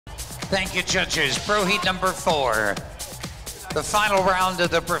Thank you, judges. Pro Heat number 4. The final round of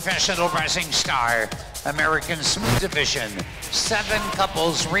the Professional Wrestling Star American Smooth Division. 7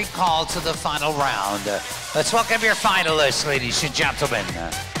 couples recalled to the final round. Let's welcome your finalists, ladies and gentlemen.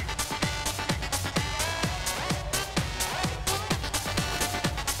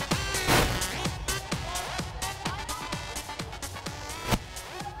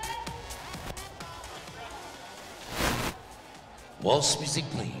 Waltz music,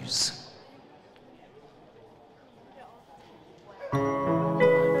 please.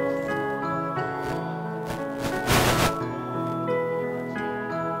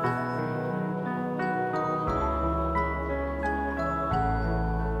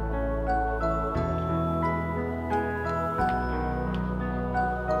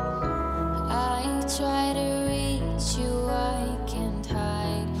 Try to reach you, I can't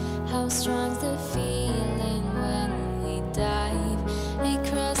hide how strong's the feeling when we dive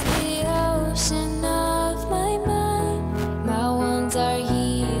across the ocean of my mind. My wounds are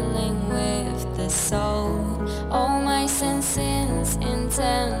healing with the soul. All my senses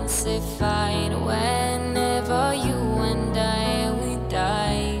intensified whenever you and I we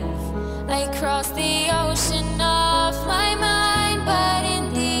dive. I cross the ocean of my mind, but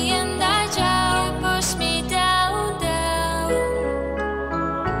in the end I push me down, down.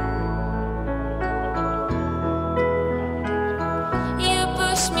 You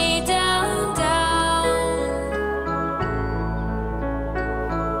push me down, down.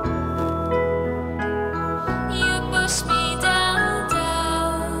 You push me down,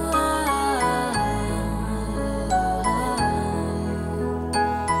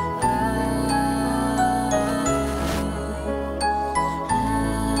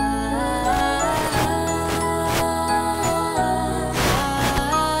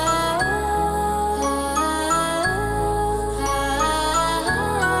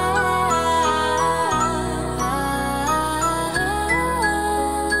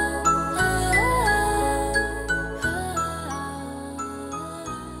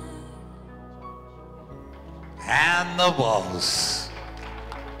 And the waltz.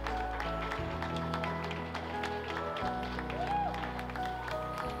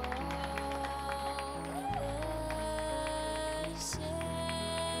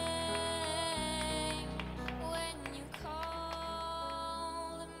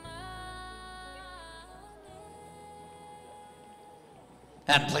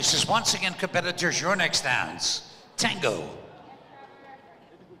 And places once again, competitors, your next dance, tango.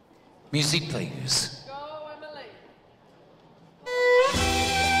 Music, please.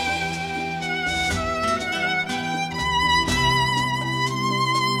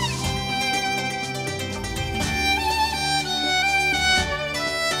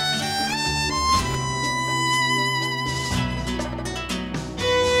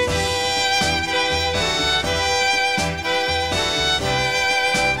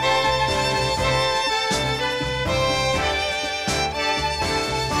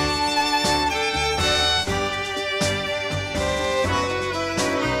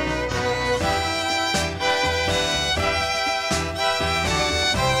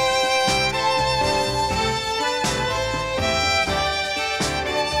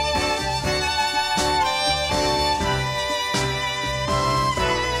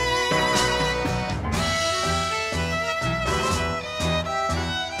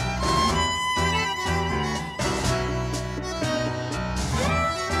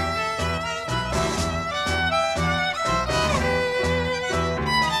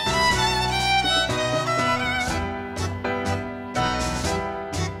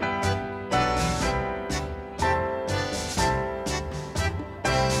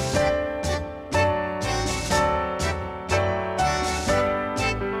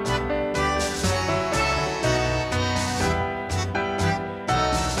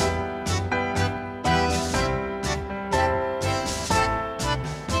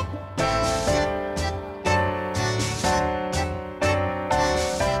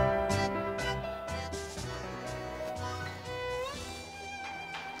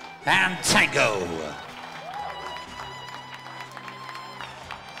 And tango.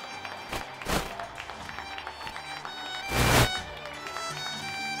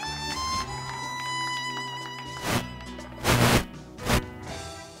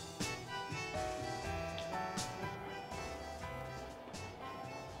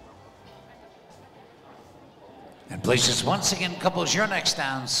 And places once again, couples, your next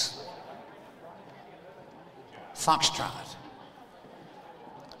dance, foxtrot.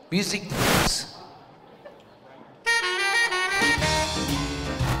 Music, please.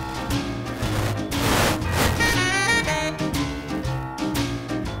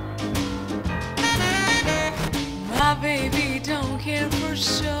 My baby don't care for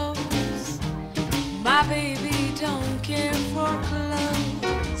shows. My baby don't care for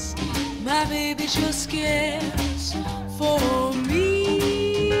clothes. My baby just cares for me.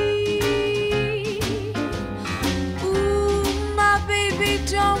 Ooh, my baby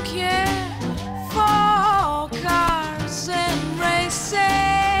don't care for cars and races.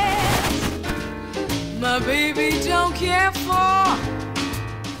 My baby don't care for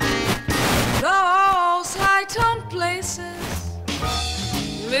those high-tone places.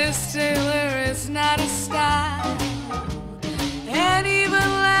 Liz Taylor is not a style, and even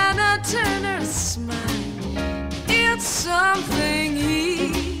Lana Turner's smile, it's something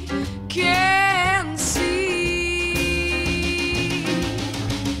he can see.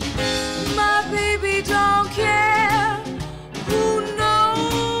 My baby don't care who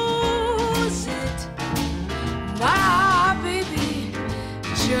knows it. My baby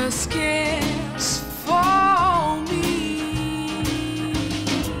just cares for me.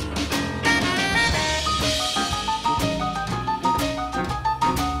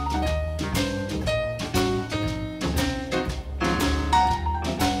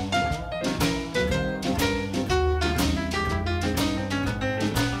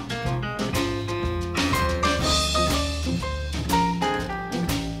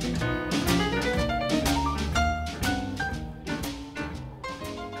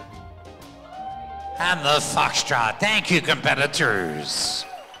 And the Foxtrot. Thank you, competitors.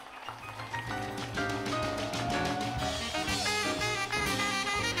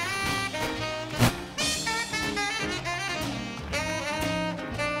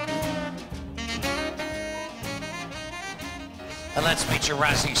 And let's meet your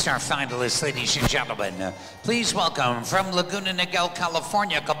Rising Star finalists, ladies and gentlemen. Please welcome from Laguna Niguel,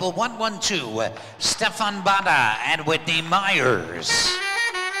 California, couple 112, Stefan Bada and Whitney Myers.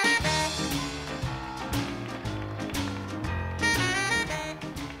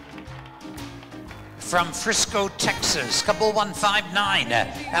 From Frisco, Texas, couple 159,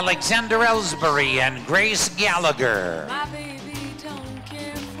 Alexander Ellsbury and Grace Gallagher. My baby don't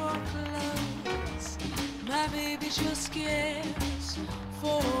care for clothes. My baby just cares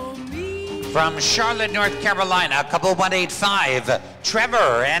for me. From Charlotte, North Carolina, couple 185,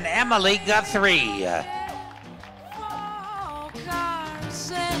 Trevor and Emily Guthrie. For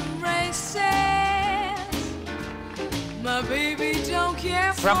cars and races. My baby don't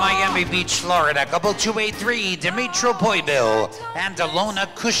care for. From Miami Beach, Florida, couple 283, Dimitro Poyville and Alona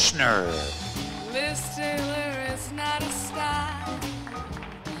Kushner. Liz Taylor is not a style,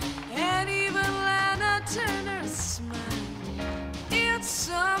 and even Lana Turner's smile, it's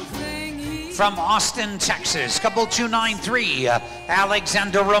something he. From Austin, Texas, couple 293,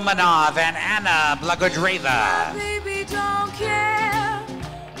 Alexander Romanov and Anna Blagodreva. My baby don't care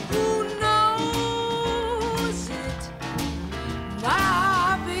who knows it.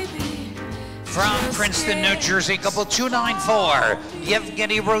 My baby. From just Princeton, New cares Jersey, couple 294,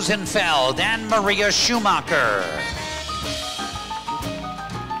 Yevgeny Rosenfeld and Maria Schumacher.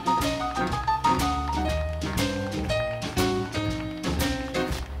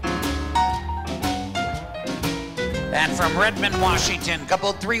 And from Redmond, Washington,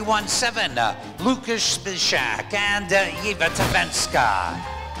 couple 317, Lukasz Spishak and Eva Tabenska.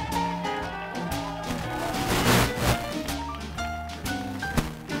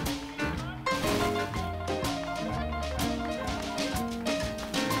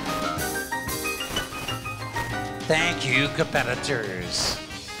 Thank you, competitors.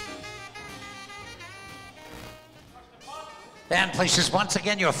 And places once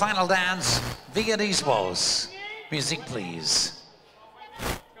again your final dance, Via these Woes. Music, please.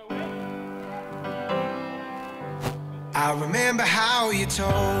 I remember how you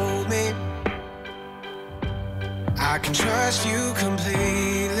told me I can trust you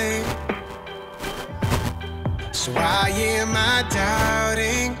completely. So why am I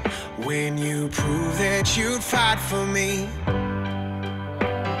doubting when you prove that you'd fight for me?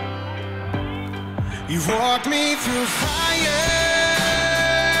 You've walked me through fire.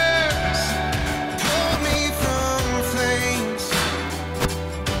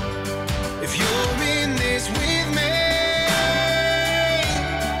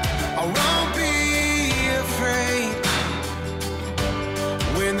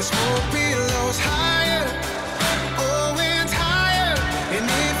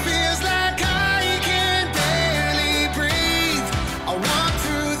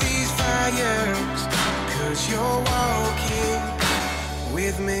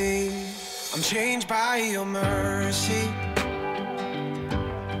 I'm changed by your mercy,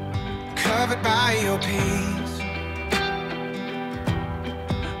 covered by your peace.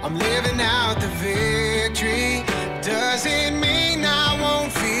 I'm living out the victory doesn't mean I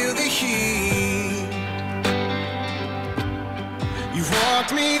won't feel the heat. You've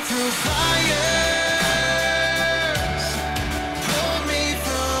walked me through fires, pulled me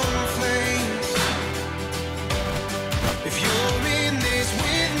from flames. If you're in this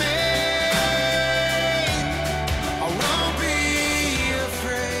with me, I won't be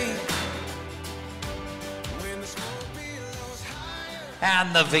afraid. When the smoke billows higher.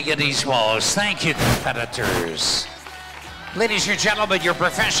 And the Viennese Waltz. Thank you, competitors. Ladies and gentlemen, your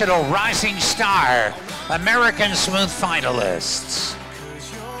professional rising star, American Smooth finalists.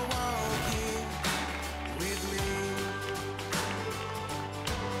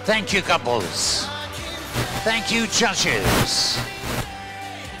 Thank you, couples. Thank you, judges.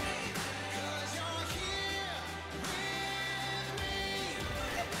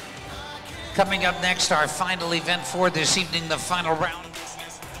 Coming up next, our final event for this evening, the final round.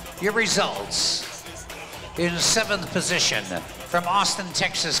 Your results. In 7th position, from Austin,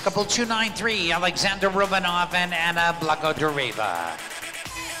 Texas, couple 293, Alexander Romanov and Anna Blagodureva.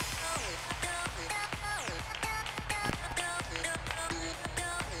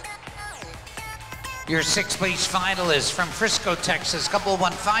 Your 6th place finalist from Frisco, Texas, couple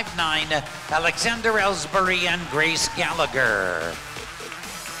 159, Alexander Ellsbury and Grace Gallagher.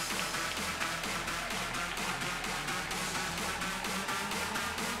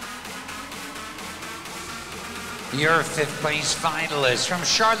 Your 5th place finalist from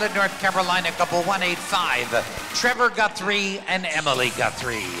Charlotte, North Carolina, couple 185, Trevor Guthrie and Emily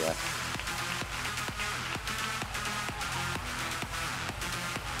Guthrie.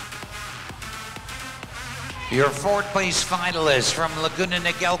 Your 4th place finalist from Laguna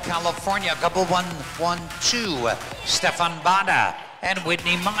Niguel, California, couple 112, Stefan Bada and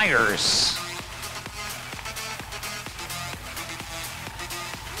Whitney Myers.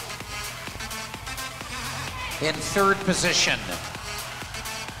 In 3rd position,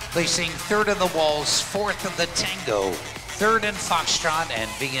 placing 3rd in the waltz, 4th in the tango, 3rd in foxtrot and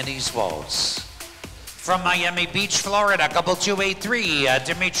Viennese waltz. From Miami Beach, Florida, couple 283,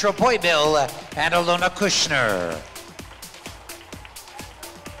 Dimitro Poibil and Alona Kushner.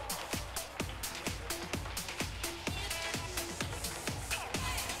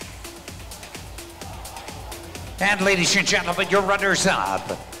 And ladies and gentlemen, your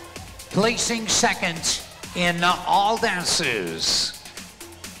runners-up, placing 2nd in all dances.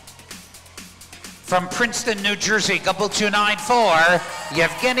 From Princeton, New Jersey, couple 294,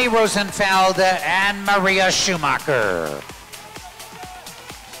 Yevgeny Rosenfeld and Maria Schumacher.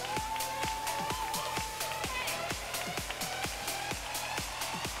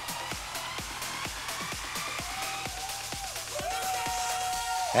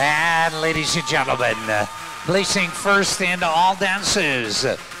 And ladies and gentlemen, placing 1st in all dances,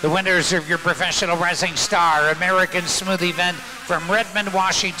 the winners of your professional rising star American Smooth event from Redmond,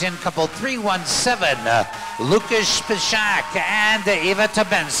 Washington, couple 317, Lukasz Pishak and Eva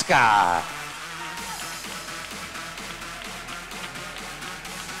Tabenska.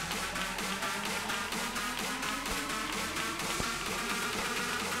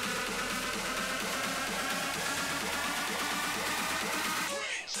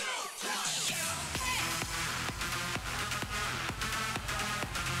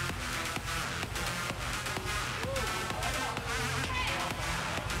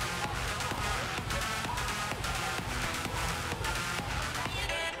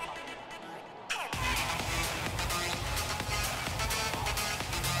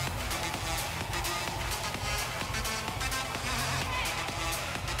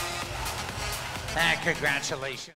 Congratulations.